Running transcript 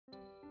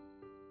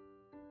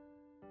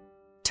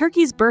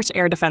Turkey's Burç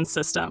Air Defense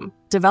System,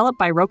 developed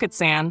by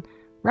Roketsan,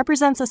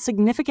 represents a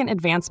significant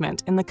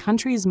advancement in the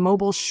country's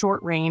mobile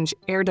short-range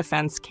air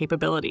defense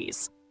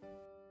capabilities.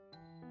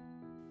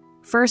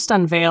 First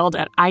unveiled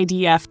at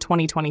IDEF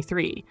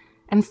 2023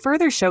 and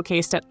further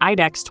showcased at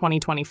IDEX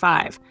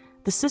 2025,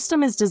 the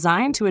system is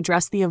designed to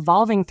address the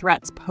evolving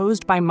threats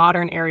posed by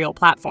modern aerial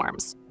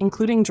platforms,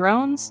 including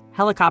drones,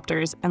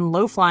 helicopters, and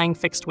low-flying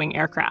fixed-wing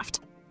aircraft.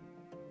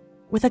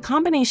 With a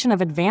combination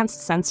of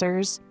advanced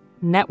sensors,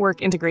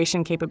 network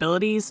integration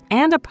capabilities,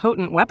 and a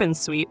potent weapons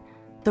suite,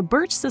 the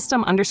Burç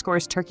system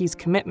underscores Turkey's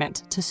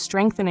commitment to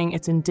strengthening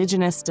its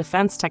indigenous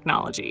defense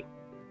technology.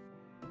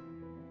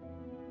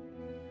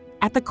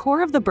 At the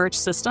core of the Burç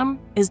system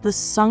is the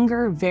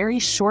Sungur Very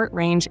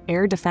Short-Range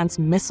Air Defense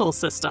Missile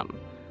System,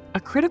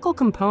 a critical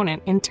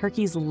component in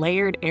Turkey's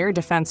layered air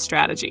defense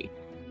strategy.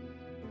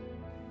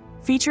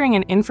 Featuring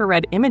an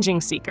infrared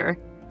imaging seeker,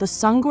 the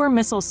Sungur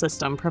missile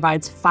system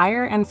provides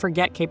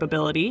fire-and-forget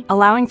capability,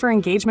 allowing for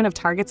engagement of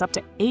targets up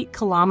to 8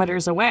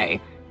 kilometers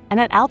away and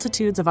at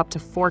altitudes of up to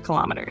 4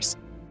 kilometers.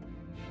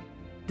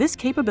 This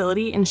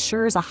capability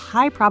ensures a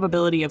high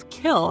probability of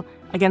kill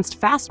against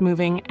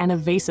fast-moving and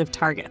evasive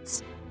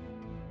targets.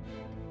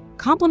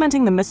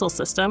 Complementing the missile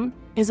system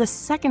is a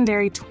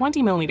secondary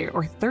 20mm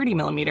or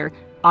 30mm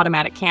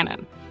automatic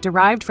cannon,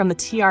 derived from the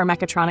TR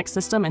mechatronic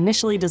system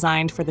initially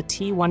designed for the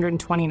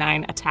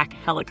T-129 attack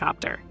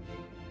helicopter.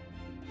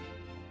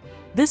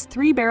 This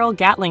 3-barrel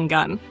Gatling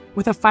gun,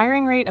 with a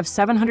firing rate of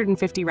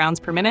 750 rounds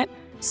per minute,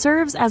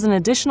 serves as an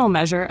additional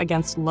measure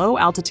against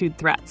low-altitude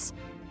threats,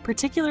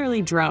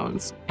 particularly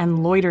drones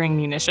and loitering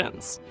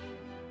munitions.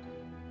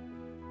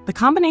 The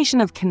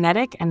combination of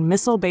kinetic and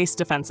missile-based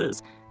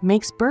defenses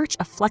makes Burç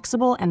a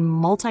flexible and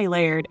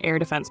multi-layered air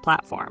defense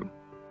platform.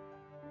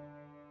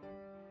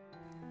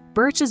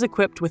 Burç is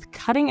equipped with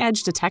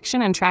cutting-edge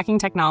detection and tracking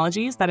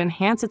technologies that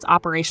enhance its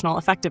operational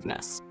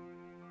effectiveness.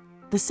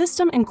 The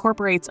system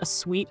incorporates a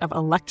suite of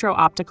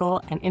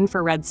electro-optical and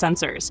infrared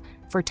sensors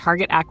for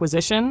target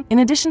acquisition, in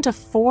addition to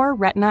 4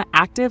 Retina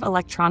active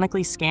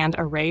electronically scanned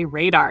array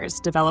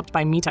radars developed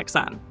by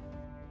Roketsan.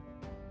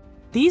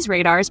 These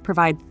radars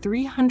provide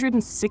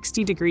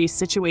 360-degree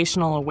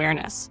situational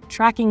awareness,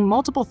 tracking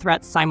multiple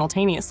threats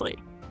simultaneously.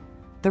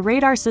 The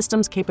radar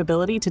system's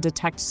capability to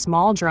detect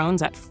small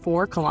drones at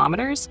 4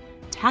 kilometers,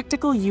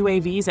 tactical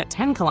UAVs at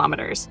 10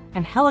 kilometers,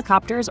 and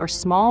helicopters or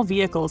small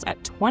vehicles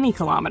at 20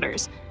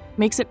 kilometers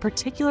makes it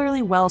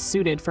particularly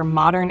well-suited for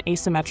modern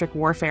asymmetric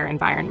warfare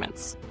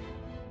environments.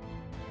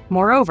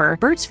 Moreover,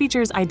 Burç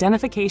features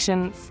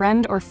identification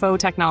friend or foe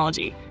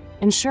technology,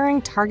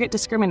 ensuring target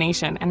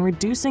discrimination and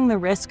reducing the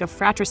risk of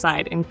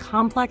fratricide in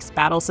complex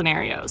battle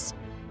scenarios.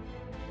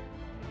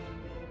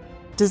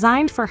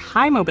 Designed for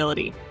high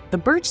mobility, the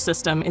Burç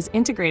system is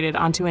integrated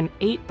onto an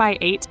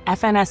 8x8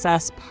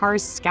 FNSS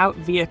PARS Scout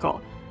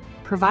vehicle,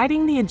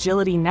 providing the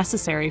agility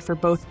necessary for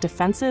both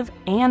defensive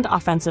and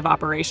offensive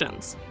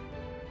operations.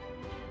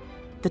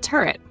 The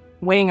turret,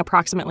 weighing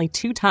approximately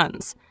 2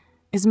 tons,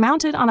 is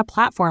mounted on a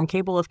platform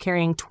capable of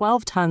carrying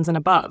 12 tons and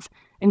above,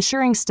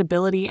 ensuring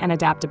stability and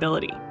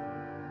adaptability.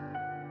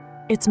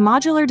 Its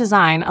modular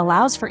design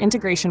allows for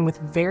integration with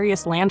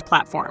various land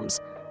platforms,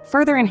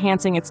 further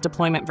enhancing its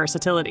deployment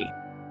versatility.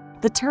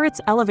 The turret's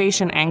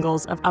elevation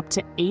angles of up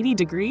to 80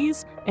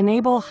 degrees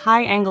enable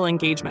high-angle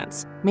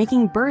engagements,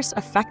 making Burç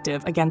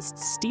effective against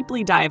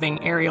steeply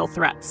diving aerial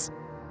threats.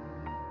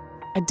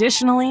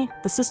 Additionally,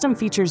 the system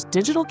features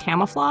digital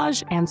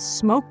camouflage and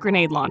smoke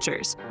grenade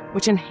launchers,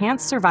 which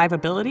enhance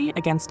survivability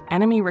against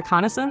enemy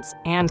reconnaissance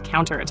and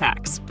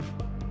counterattacks.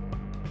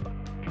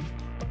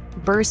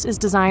 Burç is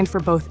designed for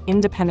both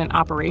independent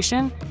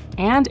operation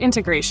and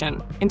integration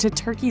into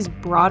Turkey's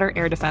broader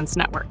air defense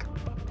network.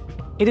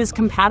 It is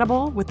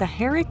compatible with the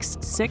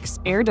HERIX 6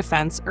 Air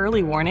Defense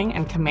Early Warning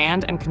and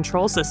Command and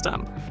Control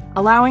System,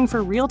 allowing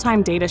for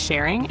real-time data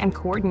sharing and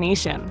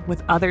coordination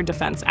with other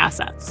defense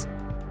assets.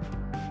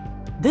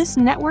 This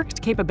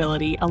networked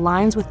capability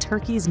aligns with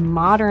Turkey's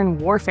modern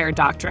warfare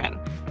doctrine,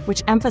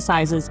 which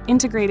emphasizes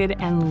integrated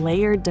and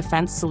layered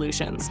defense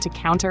solutions to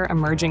counter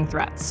emerging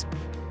threats.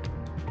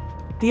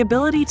 The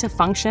ability to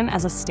function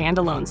as a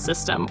standalone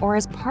system or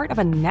as part of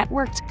a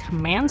networked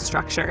command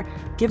structure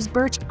gives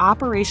Burç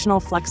operational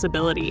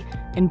flexibility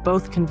in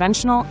both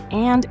conventional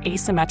and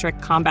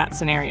asymmetric combat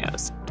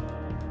scenarios.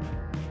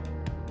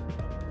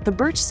 The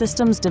Burç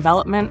system's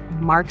development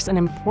marks an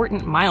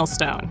important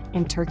milestone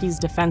in Turkey's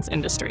defense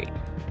industry,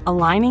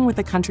 aligning with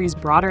the country's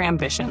broader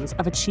ambitions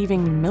of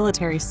achieving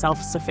military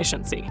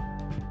self-sufficiency.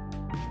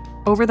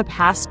 Over the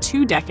past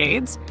 2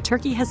 decades,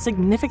 Turkey has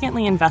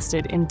significantly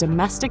invested in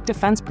domestic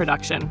defense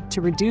production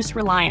to reduce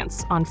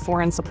reliance on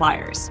foreign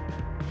suppliers.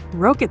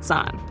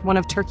 Roketsan, one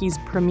of Turkey's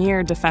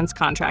premier defense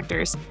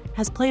contractors,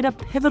 has played a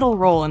pivotal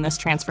role in this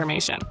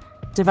transformation,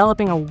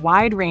 developing a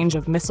wide range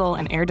of missile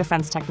and air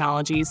defense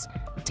technologies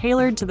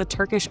tailored to the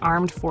Turkish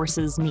armed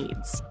forces'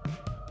 needs.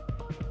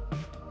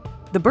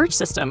 The Burç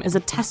system is a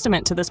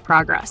testament to this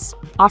progress,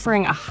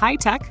 offering a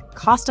high-tech,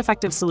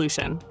 cost-effective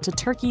solution to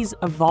Turkey's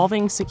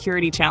evolving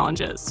security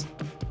challenges.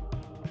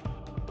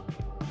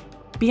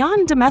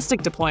 Beyond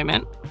domestic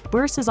deployment,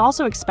 Burç is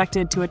also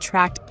expected to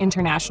attract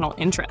international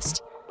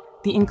interest.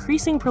 The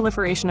increasing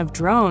proliferation of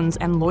drones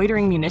and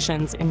loitering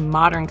munitions in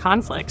modern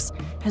conflicts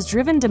has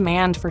driven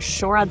demand for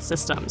SHORAD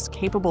systems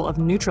capable of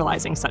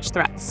neutralizing such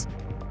threats.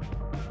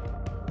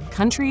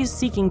 Countries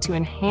seeking to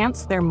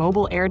enhance their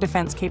mobile air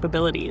defense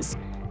capabilities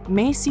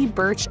may see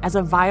Burç as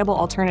a viable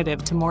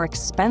alternative to more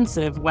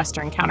expensive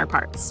Western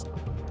counterparts.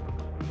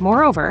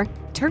 Moreover,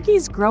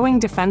 Turkey's growing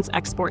defense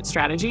export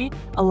strategy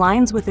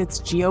aligns with its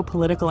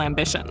geopolitical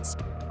ambitions,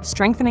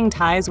 strengthening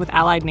ties with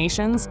allied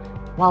nations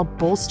while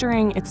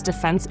bolstering its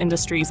defense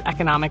industry's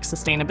economic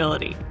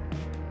sustainability.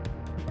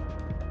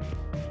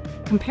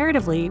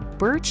 Comparatively,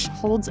 Burç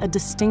holds a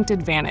distinct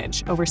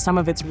advantage over some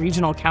of its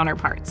regional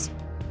counterparts.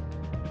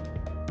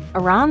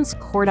 Iran's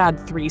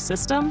Khordad-3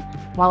 system,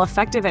 while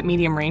effective at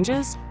medium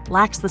ranges,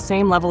 lacks the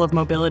same level of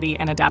mobility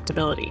and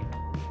adaptability.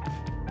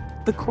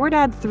 The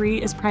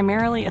Khordad-3 is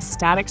primarily a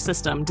static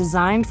system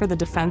designed for the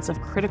defense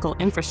of critical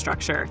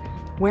infrastructure,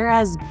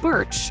 whereas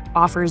Burç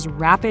offers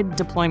rapid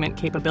deployment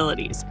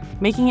capabilities,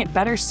 making it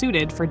better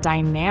suited for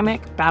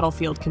dynamic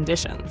battlefield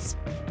conditions.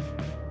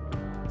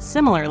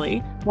 Similarly,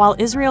 while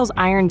Israel's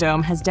Iron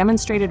Dome has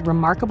demonstrated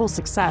remarkable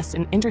success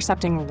in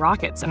intercepting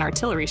rockets and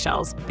artillery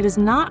shells, it is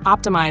not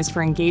optimized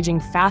for engaging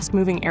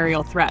fast-moving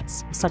aerial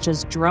threats, such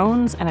as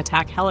drones and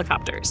attack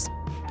helicopters.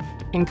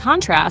 In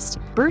contrast,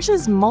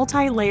 Burç's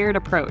multi-layered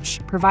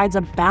approach provides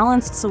a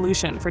balanced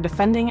solution for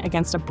defending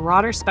against a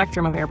broader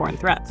spectrum of airborne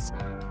threats.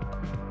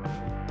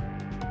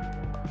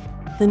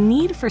 The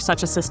need for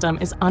such a system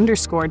is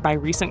underscored by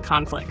recent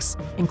conflicts,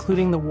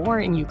 including the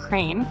war in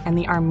Ukraine and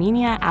the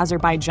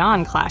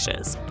Armenia-Azerbaijan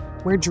clashes,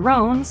 where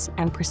drones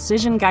and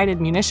precision-guided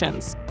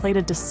munitions played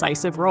a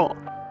decisive role.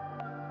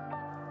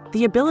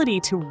 The ability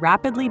to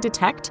rapidly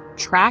detect,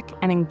 track,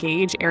 and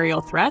engage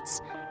aerial threats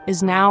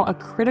is now a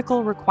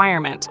critical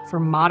requirement for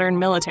modern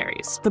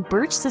militaries. The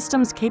Burç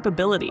system's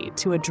capability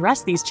to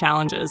address these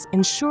challenges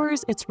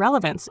ensures its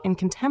relevance in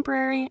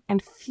contemporary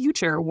and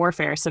future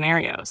warfare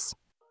scenarios.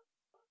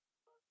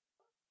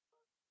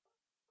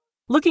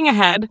 Looking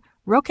ahead,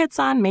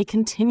 Roketsan may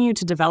continue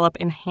to develop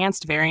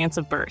enhanced variants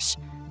of Burç,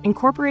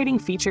 incorporating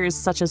features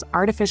such as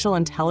artificial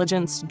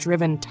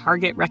intelligence-driven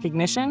target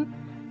recognition,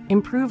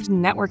 improved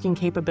networking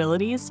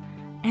capabilities,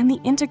 and the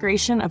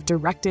integration of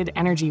directed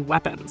energy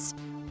weapons.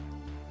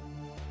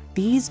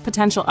 These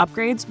potential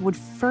upgrades would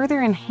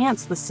further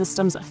enhance the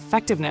system's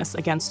effectiveness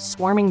against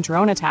swarming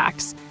drone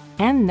attacks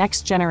and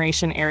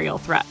next-generation aerial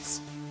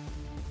threats.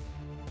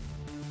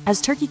 As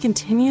Turkey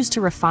continues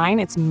to refine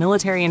its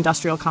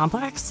military-industrial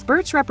complex,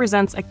 Burç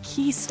represents a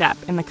key step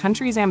in the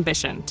country's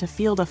ambition to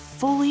field a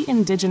fully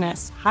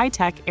indigenous,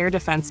 high-tech air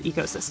defense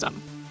ecosystem.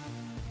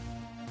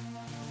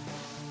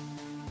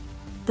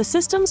 The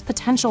system's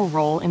potential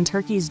role in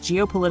Turkey's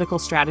geopolitical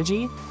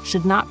strategy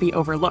should not be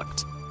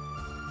overlooked.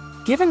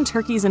 Given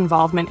Turkey's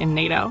involvement in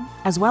NATO,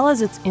 as well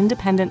as its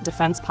independent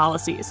defense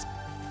policies,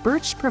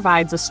 Burç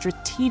provides a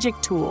strategic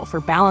tool for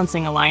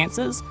balancing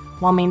alliances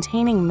while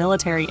maintaining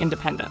military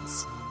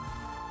independence.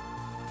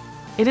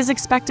 It is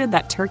expected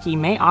that Turkey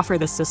may offer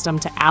this system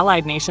to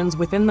allied nations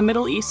within the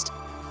Middle East,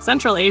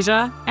 Central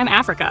Asia, and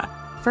Africa,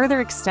 further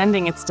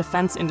extending its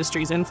defense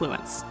industry's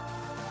influence.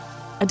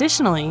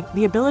 Additionally,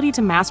 the ability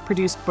to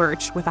mass-produce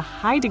Burç with a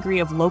high degree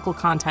of local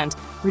content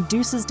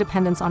reduces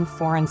dependence on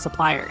foreign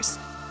suppliers,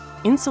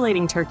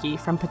 insulating Turkey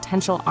from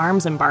potential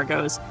arms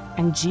embargoes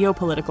and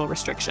geopolitical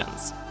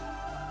restrictions.